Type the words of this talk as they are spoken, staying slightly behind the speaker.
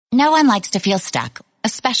No one likes to feel stuck,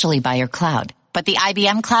 especially by your cloud. But the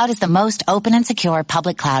IBM Cloud is the most open and secure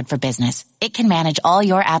public cloud for business. It can manage all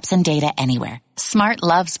your apps and data anywhere. Smart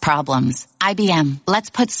loves problems. IBM, let's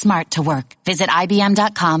put smart to work. Visit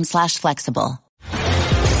IBM.com/flexible.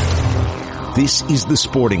 This is The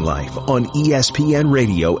Sporting Life on ESPN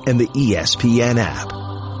Radio and the ESPN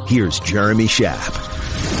app. Here's Jeremy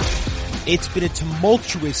Schaap. It's been a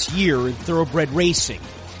tumultuous year in thoroughbred racing.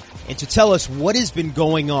 And to tell us what has been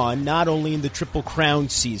going on, not only in the Triple Crown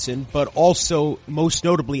season, but also most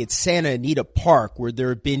notably at Santa Anita Park, where there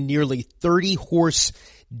have been nearly 30 horse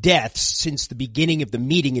deaths since the beginning of the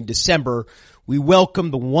meeting in December, we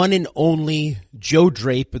welcome the one and only Joe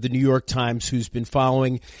Drape of the New York Times, who's been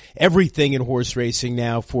following everything in horse racing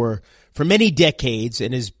now for many decades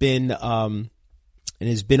and has been on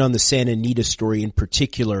the Santa Anita story in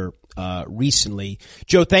particular recently.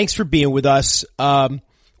 Joe, thanks for being with us.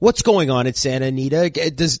 What's going on at Santa Anita?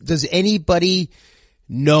 Does anybody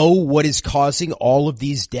know what is causing all of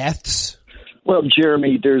these deaths? Well,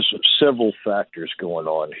 Jeremy, there's several factors going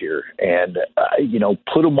on here. And,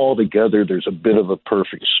 put them all together, there's a bit of a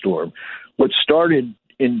perfect storm. What started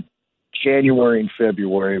in January and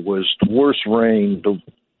February was the worst rain, the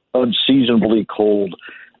unseasonably cold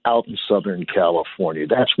out in Southern California.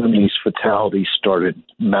 That's when these fatalities started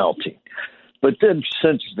mounting. But then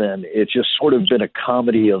since then, it's just sort of been a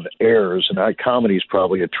comedy of errors, and comedy is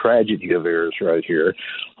probably a tragedy of errors right here.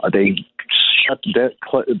 They shut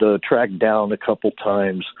the track down a couple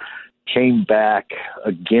times, came back,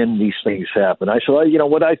 again, these things happen. I said,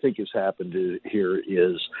 what I think has happened here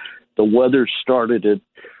is the weather started it,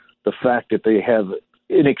 the fact that they have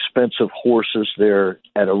inexpensive horses there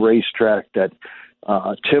at a racetrack that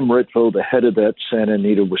Tim Ritvo, the head of that Santa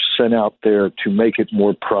Anita, was sent out there to make it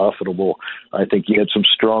more profitable. I think he had some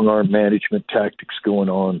strong arm management tactics going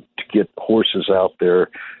on to get horses out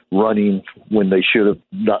there running when they should have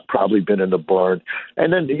not probably been in the barn.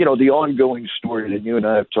 And then, the ongoing story that you and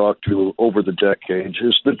I have talked to over the decades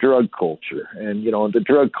is the drug culture. And, the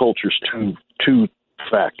drug culture is two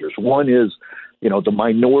factors. One is, the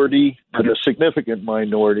minority, but a significant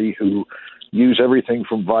minority who use everything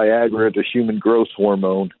from Viagra to human growth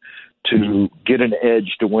hormone to get an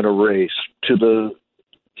edge to win a race, to the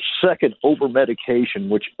second, over-medication,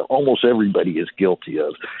 which almost everybody is guilty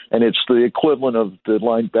of. And it's the equivalent of the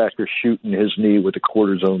linebacker shooting his knee with a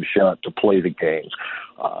cortisone shot to play the game.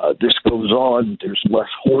 This goes on. There's less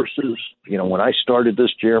horses. When I started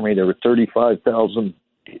this, Jeremy, there were 35,000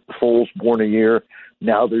 foals born a year.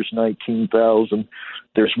 Now there's 19,000.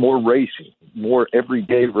 There's more racing, more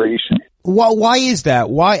everyday racing. Why is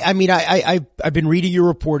that? Why? I mean, I've been reading your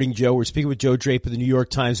reporting, Joe. We're speaking with Joe Drape of the New York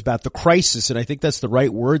Times about the crisis, and I think that's the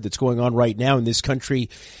right word that's going on right now in this country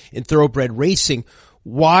in thoroughbred racing.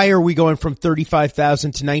 Why are we going from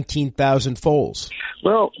 35,000 to 19,000 foals?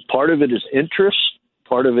 Well, part of it is interest.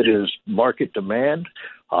 Part of it is market demand.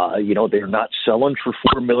 They're not selling for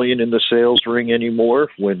 $4 million in the sales ring anymore,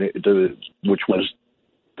 which was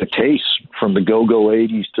the case from the go-go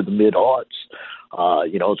 80s to the mid-aughts.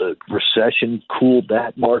 The recession cooled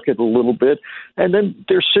that market a little bit. And then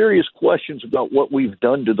there's serious questions about what we've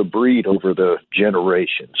done to the breed over the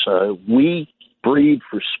generations. We breed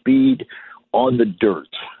for speed on the dirt,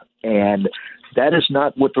 and that is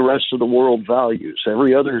not what the rest of the world values.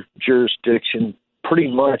 Every other jurisdiction pretty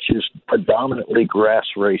much is predominantly grass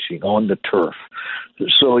racing on the turf.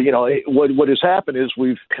 So, what has happened is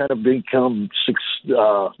we've kind of become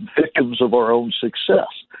victims of our own success.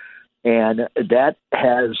 And that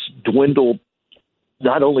has dwindled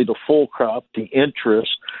not only the full crop, the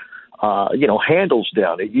interest, handles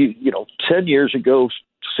down. 10 years ago,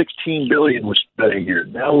 16 billion was spent a year.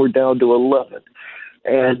 Now we're down to 11.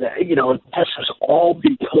 And, this has all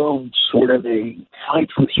become sort of a fight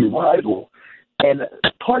for survival. And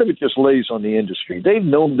part of it just lays on the industry. They've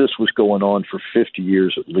known this was going on for 50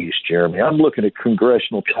 years at least, Jeremy. I'm looking at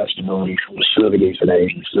congressional testimony from the 70s and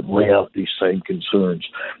 80s that lay out these same concerns.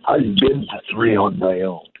 I've been to 3 on my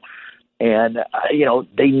own. And,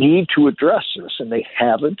 they need to address this, and they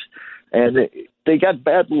haven't. And they got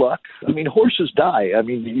bad luck. I mean, horses die. I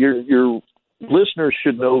mean, your listeners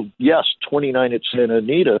should know, yes, 29 at Santa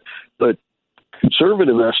Anita, but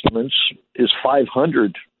conservative estimates is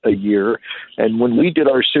 500 a year. And when we did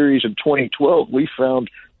our series in 2012, we found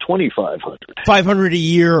 2,500. 500 a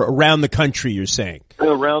year around the country, you're saying?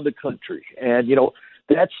 Around the country. And,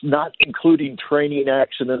 that's not including training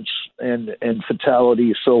accidents and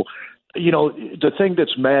fatalities. So, the thing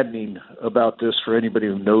that's maddening about this for anybody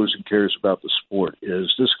who knows and cares about the sport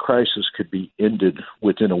is this crisis could be ended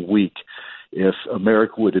within a week if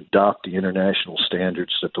America would adopt the international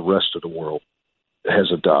standards that the rest of the world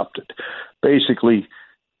has adopted. Basically,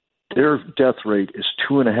 their death rate is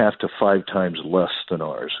 2.5 to 5 times less than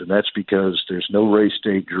ours, and that's because there's no race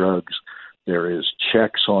day drugs. There is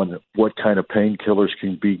checks on what kind of painkillers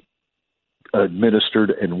can be administered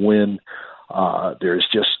and when. There's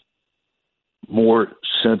just more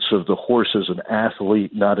sense of the horse as an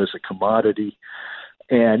athlete, not as a commodity.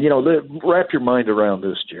 And, wrap your mind around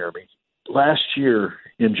this, Jeremy. Last year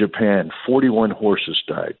in Japan, 41 horses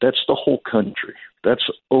died. That's the whole country. That's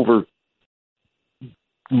over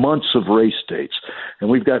months of race dates. And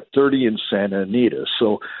we've got 30 in Santa Anita.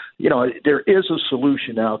 So, there is a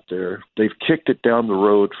solution out there. They've kicked it down the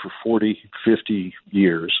road for 40, 50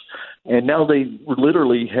 years. And now they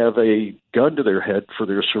literally have a gun to their head for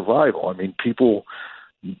their survival. I mean, people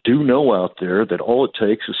do know out there that all it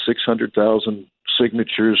takes is 600,000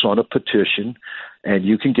 signatures on a petition, and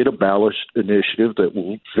you can get a ballot initiative that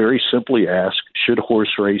will very simply ask, should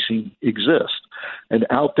horse racing exist? And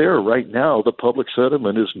out there right now, the public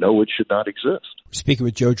sentiment is no, it should not exist. Speaking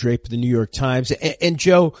with Joe Drape of the New York Times. And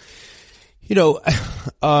Joe,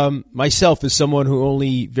 myself as someone who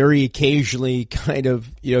only very occasionally kind of,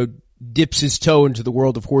 dips his toe into the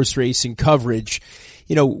world of horse racing coverage,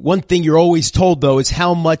 one thing you're always told, though, is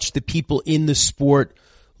how much the people in the sport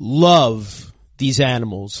love these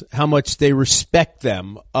animals, how much they respect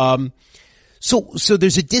them. So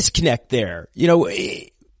there's a disconnect there,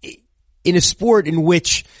 in a sport in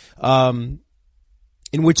which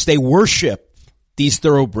they worship these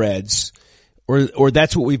thoroughbreds, or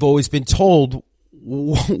that's what we've always been told.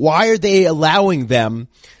 Why are they allowing them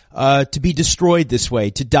to be destroyed this way,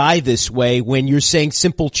 to die this way, when you're saying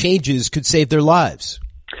simple changes could save their lives?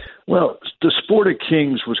 Well, the Sport of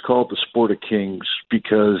Kings was called the Sport of Kings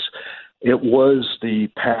because it was the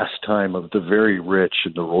pastime of the very rich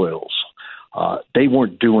and the royals. They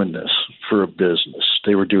weren't doing this for a business.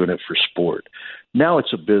 They were doing it for sport. Now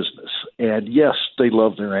it's a business. And yes, they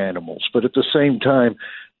love their animals, but at the same time,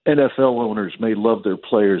 NFL owners may love their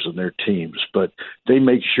players and their teams, but they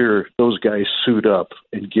make sure those guys suit up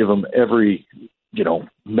and give them every,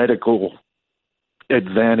 medical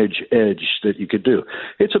advantage edge that you could do.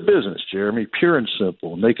 It's a business, Jeremy, pure and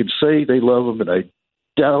simple. And they can say they love them, and I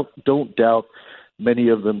don't doubt many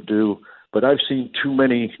of them do, but I've seen too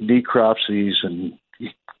many necropsies and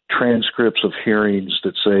transcripts of hearings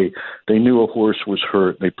that say they knew a horse was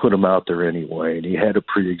hurt, they put him out there anyway, and he had a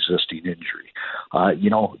pre-existing injury.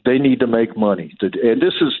 They need to make money. And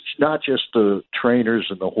this is not just the trainers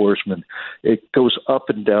and the horsemen. It goes up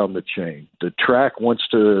and down the chain. The track wants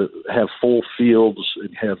to have full fields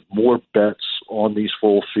and have more bets on these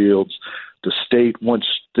full fields. The state wants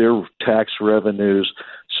their tax revenues,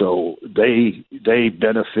 so they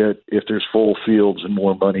benefit if there's full fields and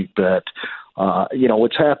more money bet.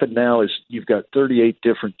 What's happened now is you've got 38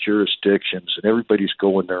 different jurisdictions, and everybody's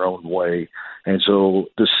going their own way. And so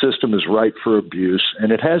the system is ripe for abuse,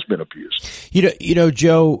 and it has been abused.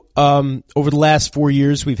 Joe, over the last 4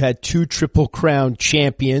 years, we've had 2 Triple Crown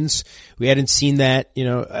champions. We hadn't seen that,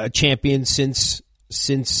 a champion since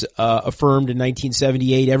affirmed in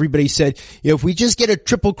 1978. Everybody said, if we just get a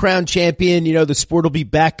Triple Crown champion, the sport will be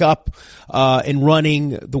back up and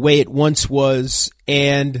running the way it once was.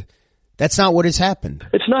 And that's not what has happened.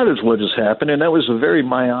 It's not as what has happened, and that was a very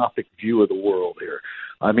myopic view of the world here.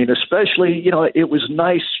 I mean, especially, it was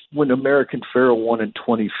nice when American Pharoah won in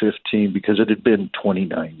 2015 because it had been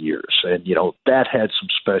 29 years, and, that had some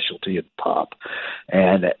specialty and pop.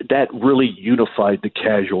 And that really unified the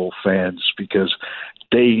casual fans because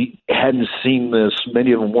they hadn't seen this.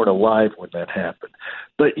 Many of them weren't alive when that happened.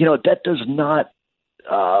 But, that does not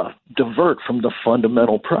divert from the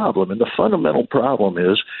fundamental problem. And the fundamental problem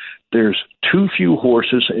is there's too few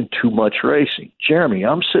horses and too much racing. Jeremy,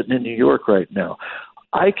 I'm sitting in New York right now.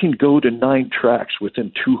 I can go to 9 tracks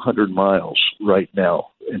within 200 miles right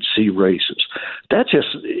now and see races. That just,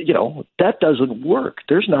 that doesn't work.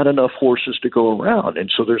 There's not enough horses to go around,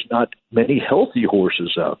 and so there's not many healthy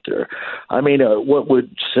horses out there. I mean, what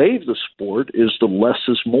would save the sport is the less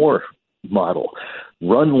is more model.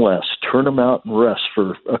 Run less, turn them out and rest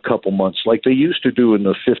for a couple months like they used to do in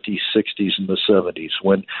the 50s, 60s, and the 70s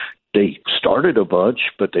when they started a bunch,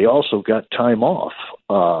 but they also got time off.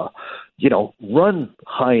 Run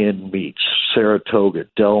high-end meets, Saratoga,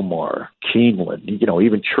 Del Mar, Keeneland,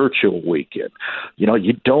 even Churchill weekend.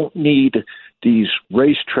 You don't need these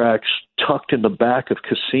racetracks tucked in the back of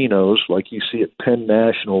casinos like you see at Penn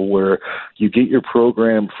National where you get your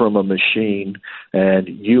program from a machine and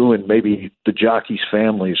you and maybe the jockeys'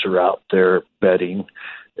 families are out there betting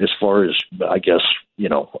as far as, I guess,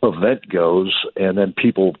 event goes, and then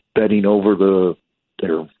people betting over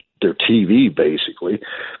their their TV, basically.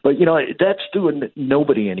 But, that's doing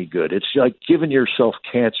nobody any good. It's like giving yourself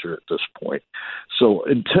cancer at this point. So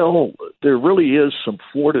until there really is some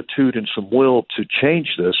fortitude and some will to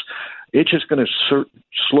change this, it's just going to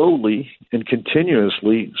slowly and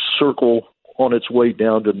continuously circle on its way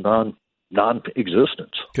down to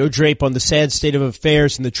non-existence. Joe Drape on the sad state of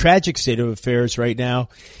affairs and the tragic state of affairs right now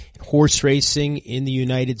in horse racing in the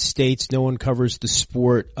United States. No one covers the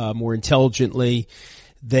sport more intelligently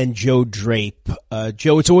than Joe Drape.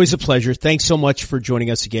 Joe, it's always a pleasure. Thanks so much for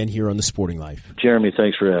joining us again here on The Sporting Life. Jeremy,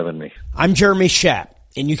 thanks for having me. I'm Jeremy Schaap,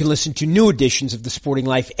 and you can listen to new editions of The Sporting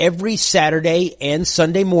Life every Saturday and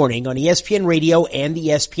Sunday morning on ESPN Radio and the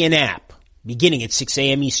ESPN app, beginning at 6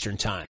 a.m. Eastern Time.